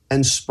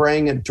and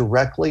spraying it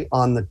directly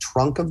on the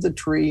trunk of the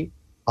tree,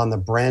 on the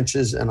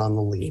branches, and on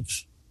the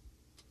leaves.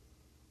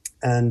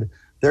 And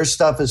their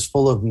stuff is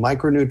full of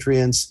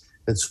micronutrients.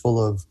 It's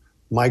full of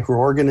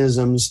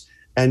microorganisms,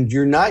 and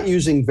you're not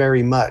using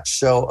very much.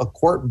 So a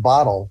quart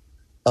bottle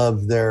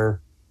of their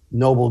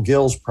Noble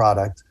Gills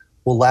product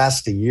will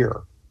last a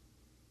year.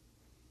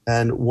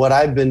 And what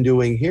I've been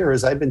doing here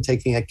is I've been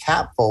taking a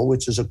capful,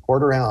 which is a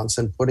 1/4 ounce,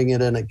 and putting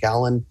it in a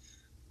gallon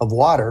of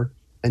water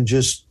and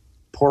just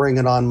pouring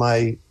it on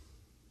my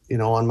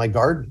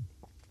garden.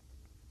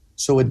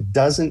 So it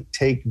doesn't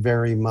take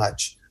very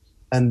much.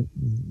 And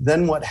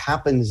then what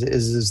happens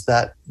is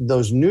that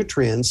those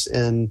nutrients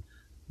in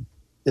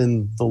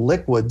the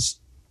liquids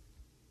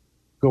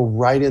go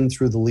right in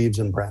through the leaves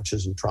and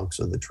branches and trunks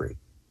of the tree.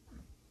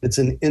 It's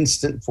an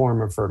instant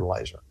form of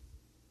fertilizer.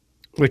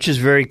 Which is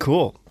very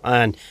cool.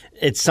 And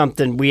it's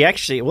something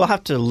we'll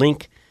have to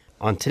link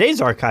on today's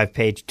archive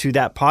page to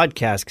that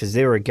podcast, because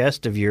they were a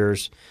guest of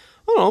yours,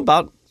 I don't know,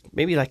 about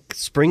maybe like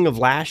spring of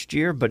last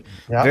year, but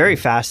very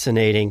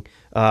fascinating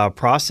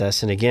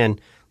process. And again,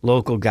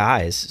 local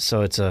guys.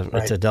 So it's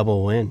a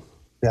double win.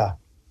 Yeah.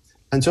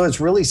 And so it's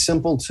really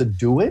simple to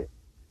do it.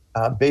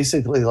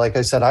 Basically, like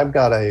I said, I've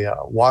got a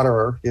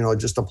waterer,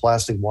 just a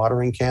plastic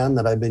watering can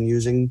that I've been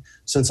using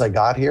since I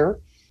got here.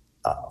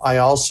 I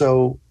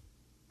also,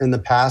 in the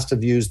past,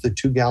 have used the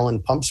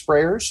 2-gallon pump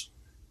sprayers.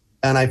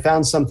 And I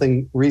found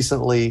something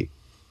recently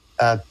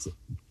at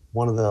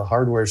one of the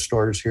hardware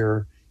stores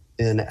here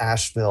in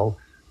Asheville.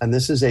 And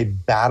this is a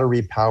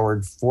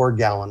battery-powered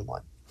 4-gallon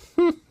one.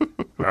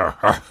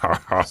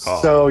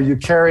 So you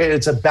carry it,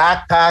 it's a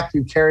backpack,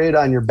 you carry it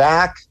on your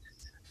back,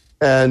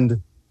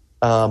 and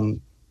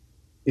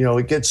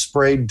it gets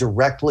sprayed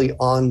directly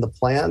on the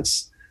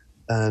plants,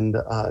 and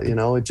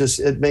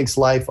it makes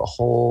life a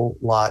whole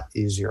lot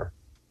easier.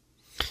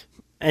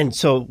 And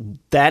so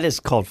that is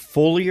called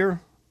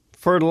foliar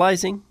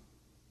fertilizing?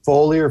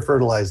 Foliar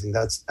fertilizing.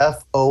 That's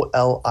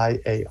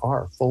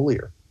F-O-L-I-A-R,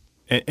 foliar.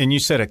 And you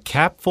said a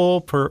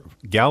capful per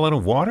gallon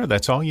of water?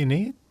 That's all you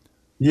need?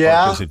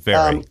 Yeah. Or does it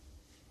vary?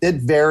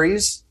 It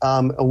varies.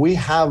 We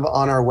have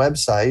on our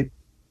website,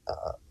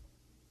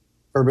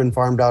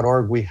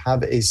 urbanfarm.org, we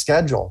have a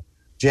schedule.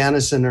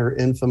 Janice, in her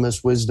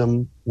infamous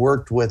wisdom,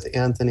 worked with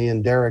Anthony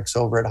and Derek's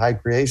over at High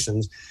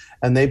Creations,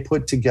 and they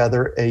put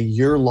together a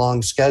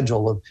year-long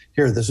schedule of,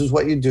 here, this is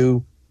what you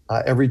do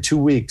every 2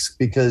 weeks,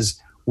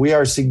 because we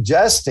are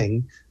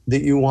suggesting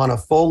that you want to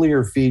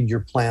foliar feed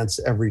your plants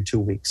every 2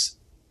 weeks.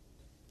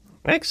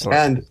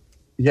 Excellent.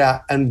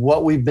 And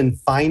what we've been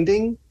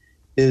finding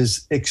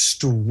is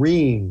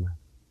extreme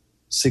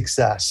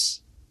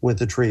success with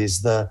the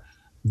trees. The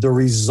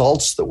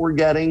results that we're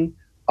getting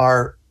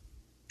are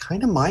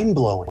kind of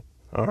mind-blowing.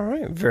 All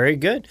right, very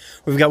good.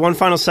 We've got one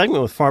final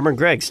segment with Farmer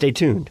Greg. Stay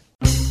tuned.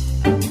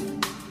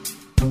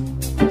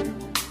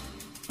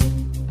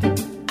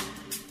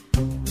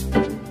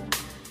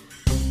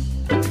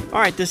 All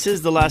right, this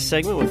is the last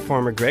segment with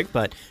Farmer Greg,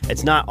 but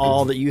it's not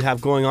all that you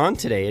have going on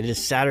today. It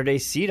is Saturday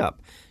Seed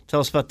Up. Tell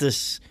us about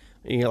this.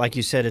 Like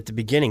you said at the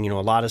beginning,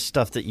 a lot of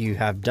stuff that you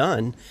have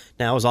done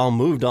now is all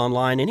moved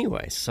online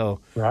anyway. So,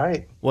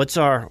 right. What's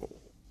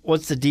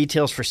the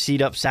details for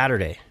Seed Up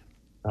Saturday?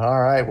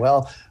 All right.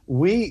 Well,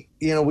 we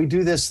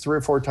do this 3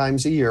 or 4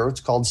 times a year.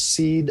 It's called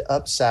Seed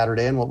Up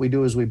Saturday, and what we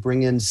do is we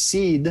bring in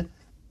seed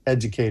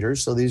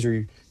educators. So these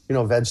are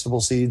vegetable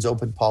seeds,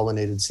 open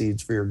pollinated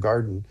seeds for your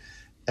garden,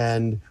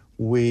 and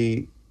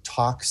we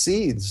talk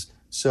seeds.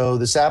 So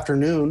this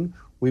afternoon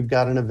we've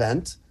got an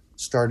event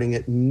starting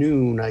at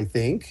noon, I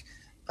think.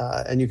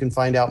 And you can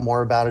find out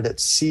more about it at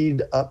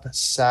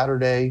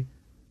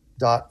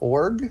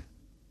seedupsaturday.org.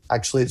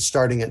 Actually, it's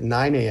starting at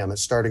 9 a.m.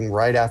 It's starting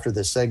right after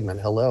this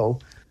segment. Hello.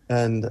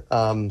 And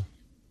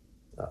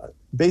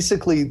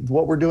basically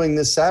what we're doing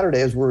this Saturday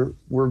is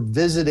we're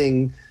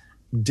visiting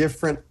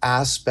different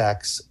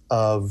aspects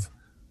of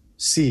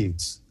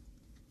seeds,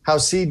 how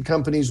seed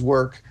companies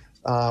work,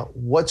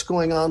 what's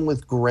going on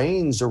with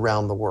grains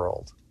around the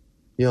world.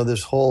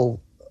 This whole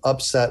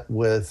upset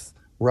with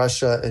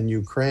Russia and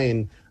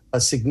Ukraine, a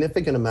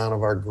significant amount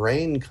of our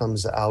grain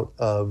comes out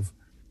of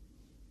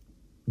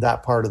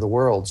that part of the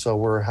world. So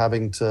we're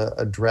having to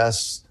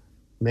address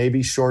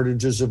maybe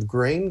shortages of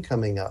grain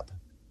coming up.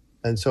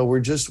 And so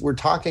we're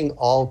talking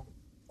all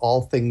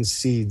things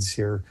seeds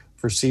here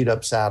for Seed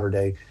Up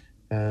Saturday.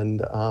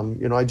 And,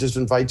 I just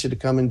invite you to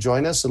come and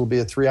join us. It'll be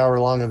a 3-hour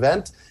long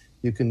event.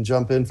 You can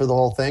jump in for the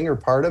whole thing or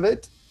part of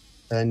it,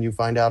 and you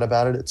find out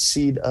about it at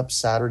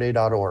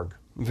seedupsaturday.org.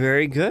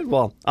 Very good.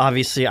 Well,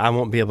 obviously, I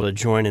won't be able to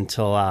join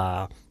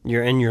until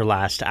you're in your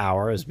last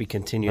hour as we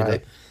continue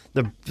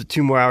the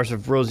 2 more hours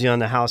of Rosie on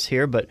the House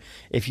here. But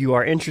if you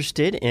are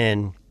interested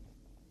in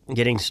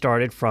getting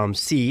started from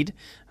Seed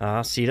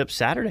Up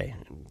Saturday,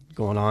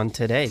 going on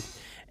today.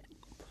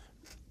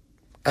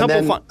 And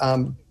then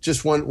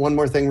just one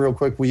more thing real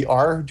quick. We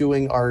are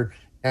doing our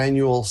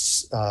annual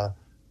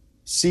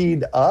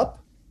Seed Up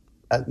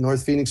at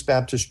North Phoenix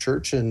Baptist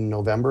Church in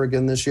November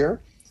again this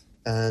year.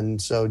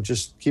 And so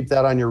just keep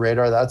that on your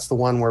radar. That's the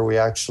one where we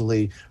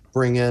actually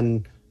bring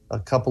in a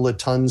couple of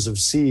tons of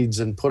seeds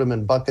and put them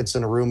in buckets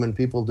in a room, and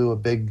people do a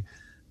big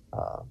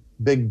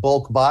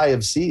bulk buy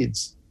of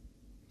seeds.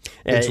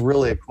 It's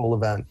really a cool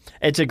event.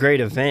 It's a great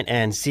event,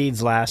 and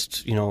seeds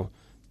last,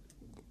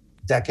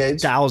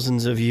 decades,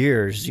 thousands of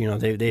years.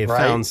 They have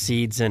found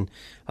seeds in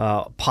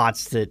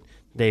pots that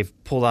they've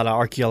pulled out of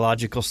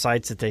archaeological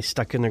sites that they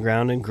stuck in the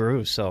ground and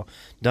grew. So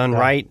done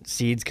right,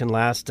 seeds can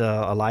last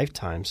a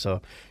lifetime.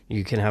 So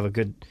you can have a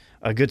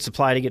good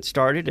supply to get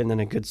started, and then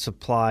a good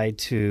supply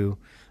to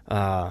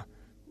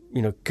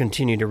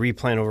continue to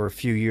replant over a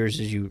few years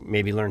as you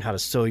maybe learn how to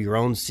sow your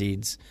own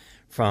seeds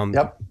from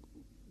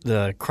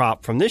the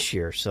crop from this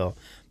year. So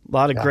a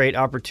lot of great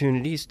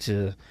opportunities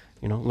to,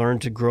 learn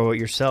to grow it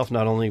yourself,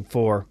 not only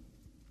for,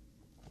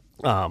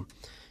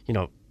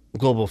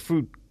 global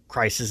food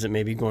crisis that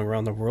may be going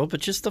around the world, but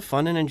just the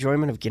fun and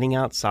enjoyment of getting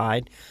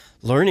outside,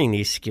 learning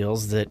these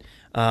skills that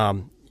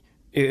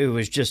it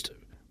was just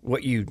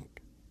what you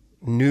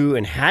knew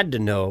and had to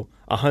know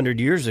 100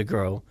 years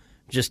ago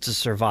just to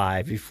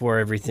survive before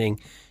everything,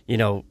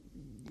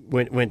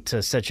 went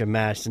to such a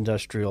mass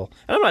industrial.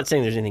 And I'm not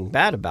saying there's anything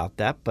bad about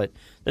that, but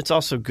it's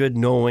also good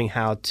knowing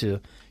how to,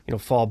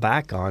 fall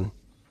back on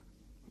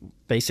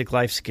basic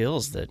life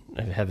skills that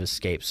have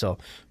escaped. So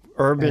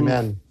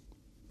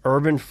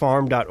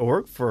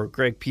urbanfarm.org for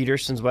Greg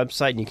Peterson's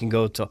website, and you can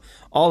go to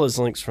all his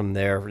links from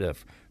there. The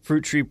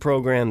Fruit Tree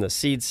Program, the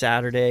Seed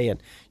Saturday,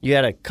 and you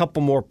had a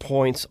couple more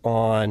points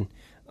on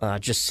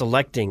just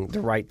selecting the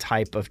right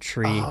type of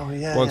tree.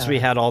 Once we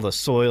had all the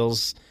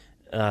soils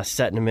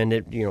set and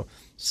amended,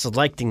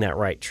 selecting that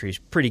right tree is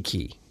pretty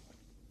key.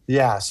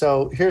 Yeah,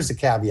 so here's the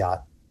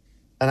caveat.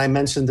 And I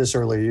mentioned this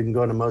earlier. You can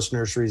go to most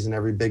nurseries in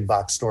every big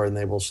box store and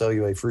they will show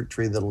you a fruit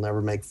tree that'll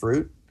never make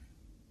fruit.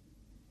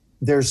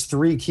 There's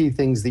 3 key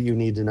things that you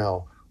need to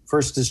know.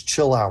 First is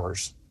chill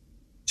hours.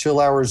 Chill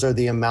hours are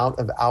the amount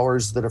of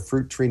hours that a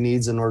fruit tree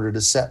needs in order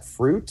to set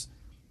fruit.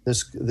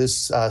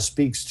 This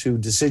speaks to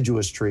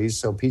deciduous trees,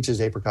 so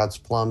peaches, apricots,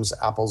 plums,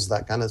 apples,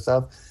 that kind of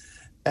stuff.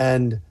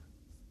 And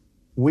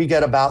we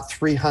get about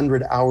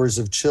 300 hours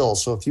of chill.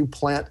 So if you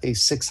plant a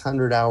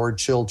 600-hour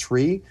chill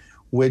tree,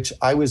 which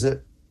I was at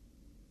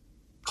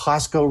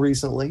Costco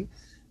recently,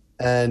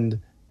 and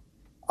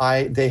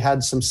they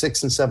had some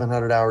 600 and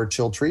 700-hour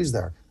chill trees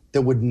there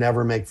that would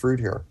never make fruit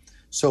here.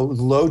 So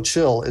low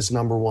chill is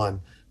number 1.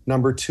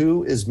 Number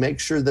 2 is make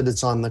sure that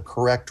it's on the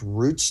correct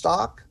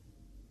rootstock.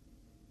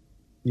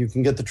 You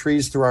can get the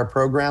trees through our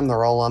program.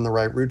 They're all on the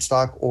right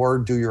rootstock, or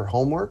do your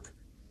homework.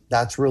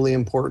 That's really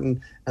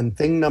important. And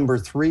thing number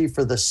 3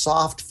 for the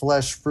soft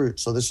flesh fruit.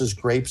 So this is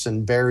grapes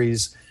and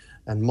berries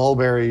and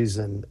mulberries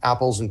and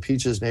apples and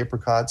peaches and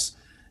apricots.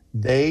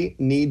 They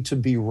need to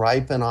be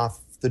ripen off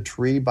the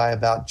tree by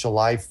about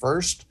July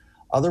 1st.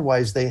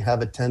 Otherwise, they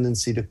have a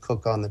tendency to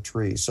cook on the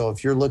tree. So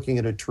if you're looking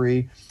at a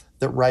tree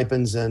that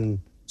ripens in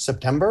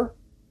September,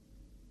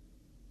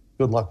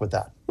 good luck with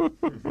that.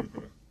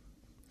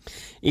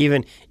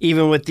 Even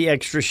with the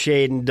extra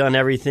shade and done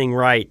everything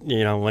right,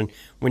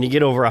 when you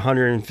get over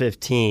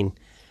 115,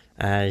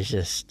 it's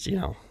just,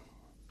 Yeah,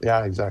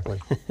 exactly.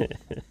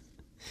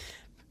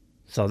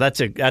 So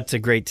that's a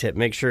great tip.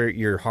 Make sure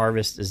your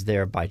harvest is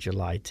there by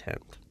July 10th.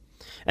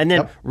 And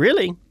then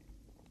really,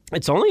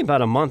 it's only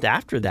about a month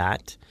after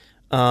that,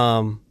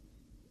 that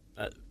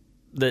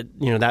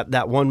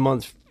 1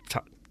 month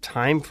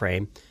time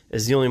frame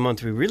is the only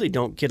month we really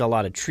don't get a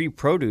lot of tree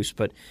produce.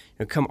 But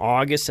come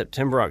August,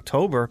 September,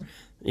 October,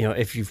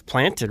 if you've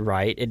planted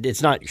right,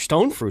 it's not your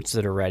stone fruits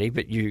that are ready,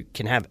 but you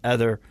can have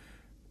other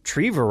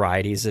tree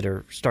varieties that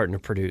are starting to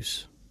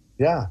produce.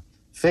 Yeah.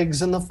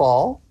 Figs in the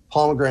fall,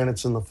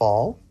 pomegranates in the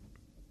fall,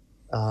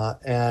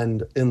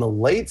 and in the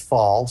late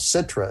fall,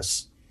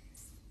 citrus.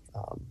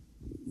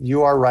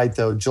 You are right,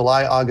 though.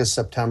 July, August,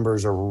 September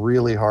is a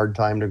really hard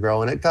time to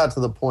grow. And it got to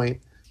the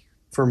point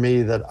for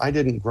me that I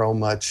didn't grow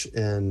much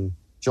in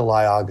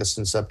July, August,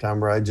 and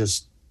September. I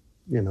just,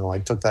 I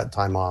took that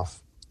time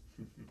off.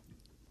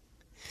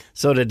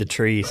 So did the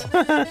trees.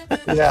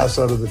 Yeah,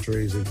 so did the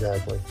trees,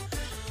 exactly.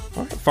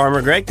 All right,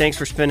 Farmer Greg, thanks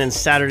for spending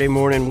Saturday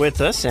morning with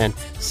us. And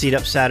Seed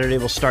Up Saturday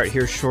will start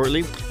here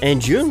shortly. In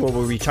June,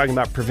 we'll be talking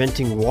about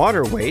preventing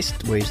water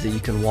waste, ways that you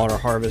can water,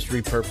 harvest,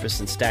 repurpose,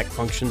 and stack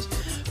functions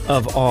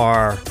of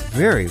our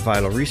very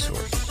vital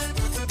resource.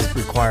 It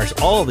requires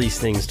all these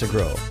things to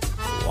grow.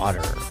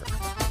 Water.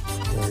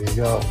 There you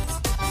go.